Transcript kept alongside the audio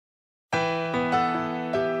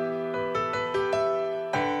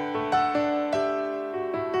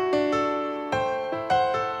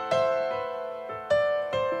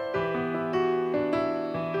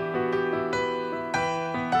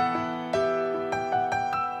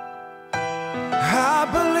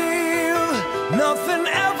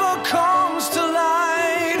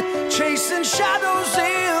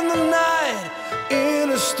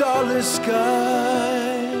starry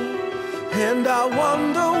sky, and I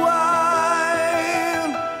wonder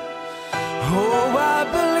why. Oh, I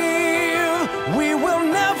believe we will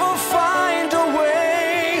never find a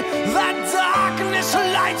way. That darkness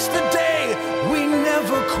lights the day, we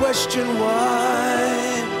never question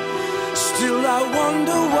why. Still I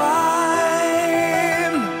wonder why.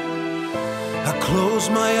 I close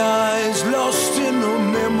my eyes, lost in a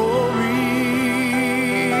memory,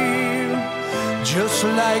 just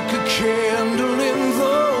like a candle in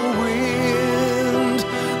the wind.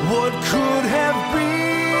 What could have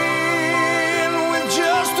been with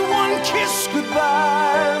just one kiss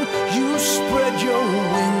goodbye? You spread your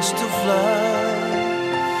wings to fly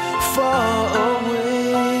far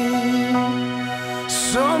away.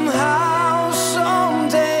 Somehow,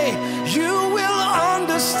 someday, you will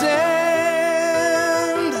understand.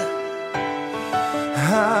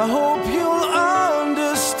 I hope you'll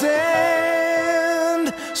understand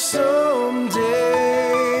someday.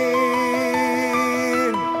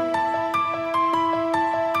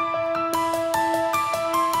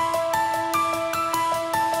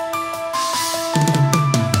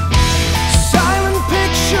 Silent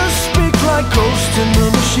pictures speak like ghosts in the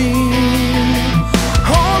machine,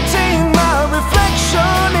 haunting my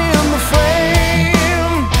reflection in the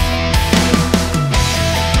frame,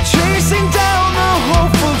 chasing down the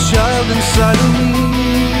hopeful child inside of me.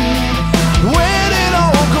 Where did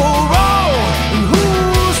all go wrong, and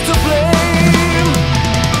who's to blame?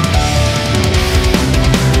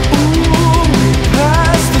 Ooh, we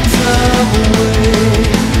pass the time away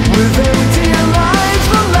with empty lives,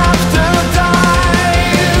 the laughter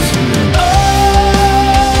dies.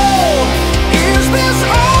 Oh, is this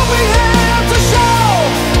all we have to show?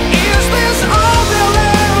 Is this all they'll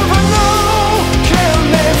ever know? Can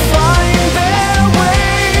they find their way?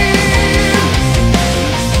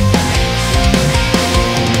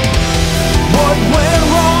 What went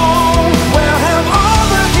wrong? Where have all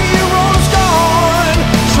the heroes gone?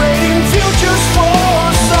 Trading futures for a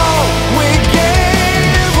song we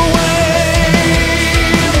gave away.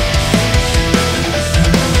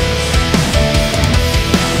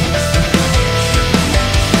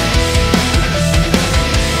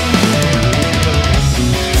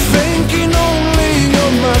 Thinking only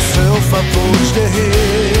of myself, I forged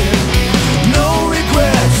ahead. No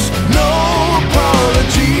regrets, no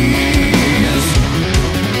apologies.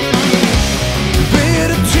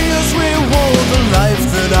 Bitter tears reward the life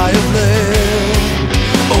that I have led.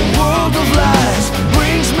 A world of lies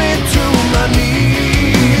brings me to my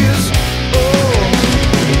knees. Oh,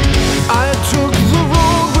 I took the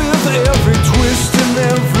road with every twist and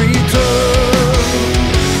every turn.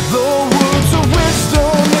 The words of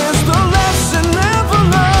wisdom is the lesson never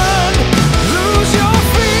learned. Lose your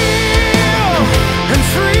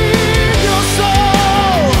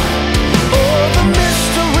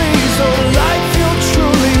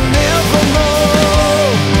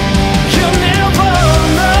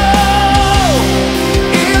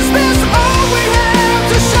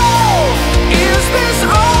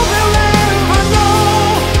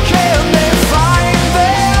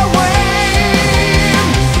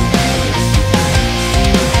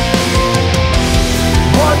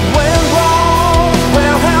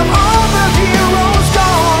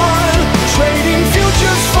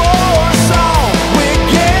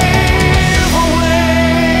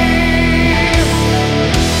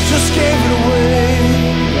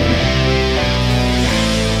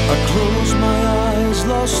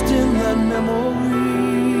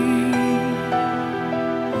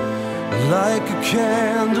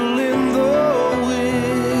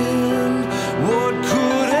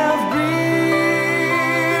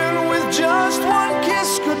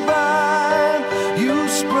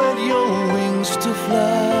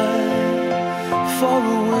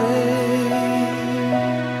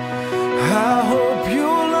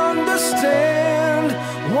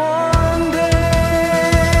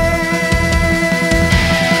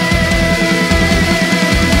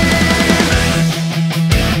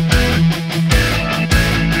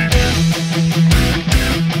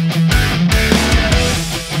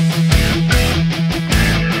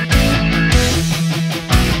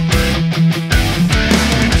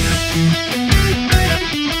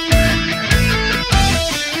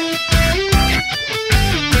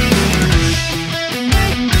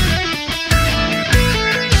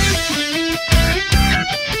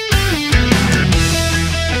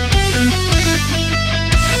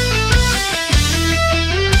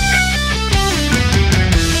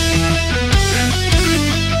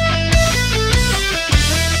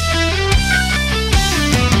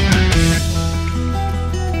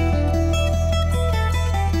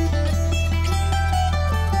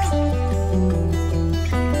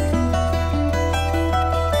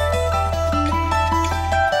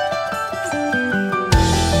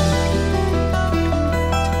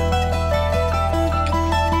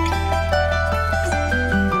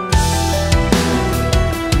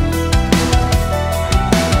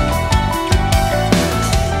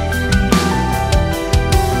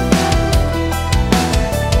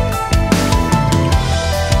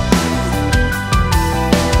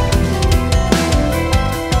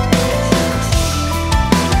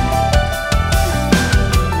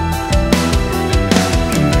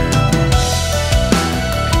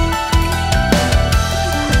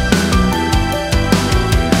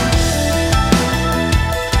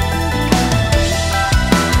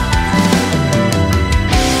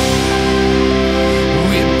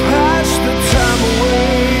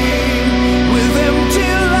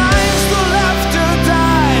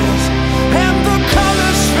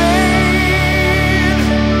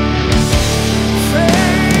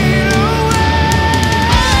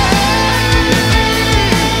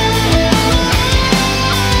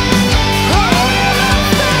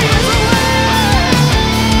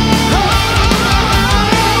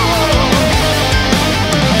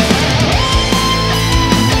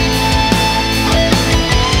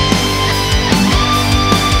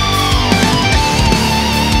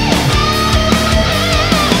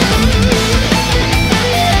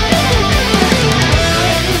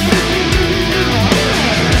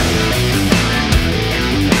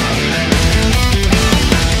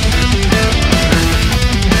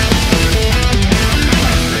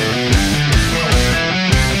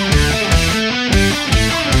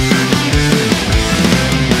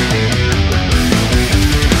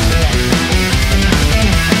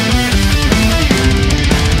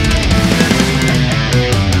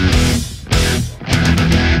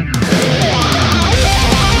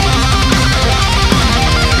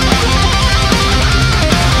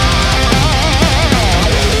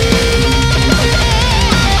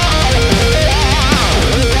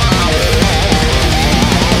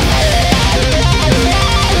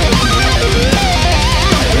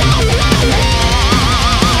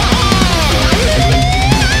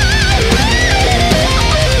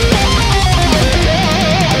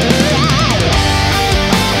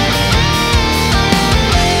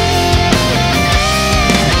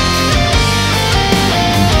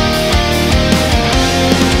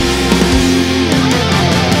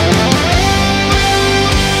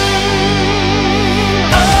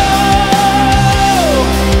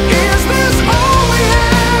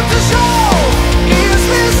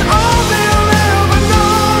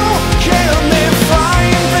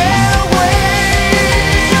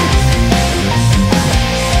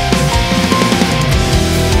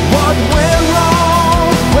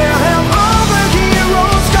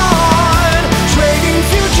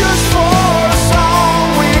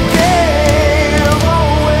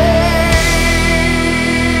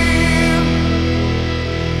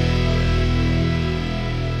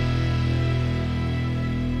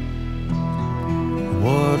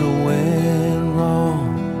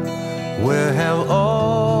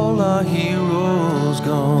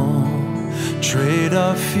trade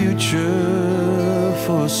our future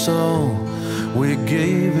for a song. We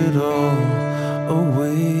gave it all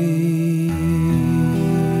away.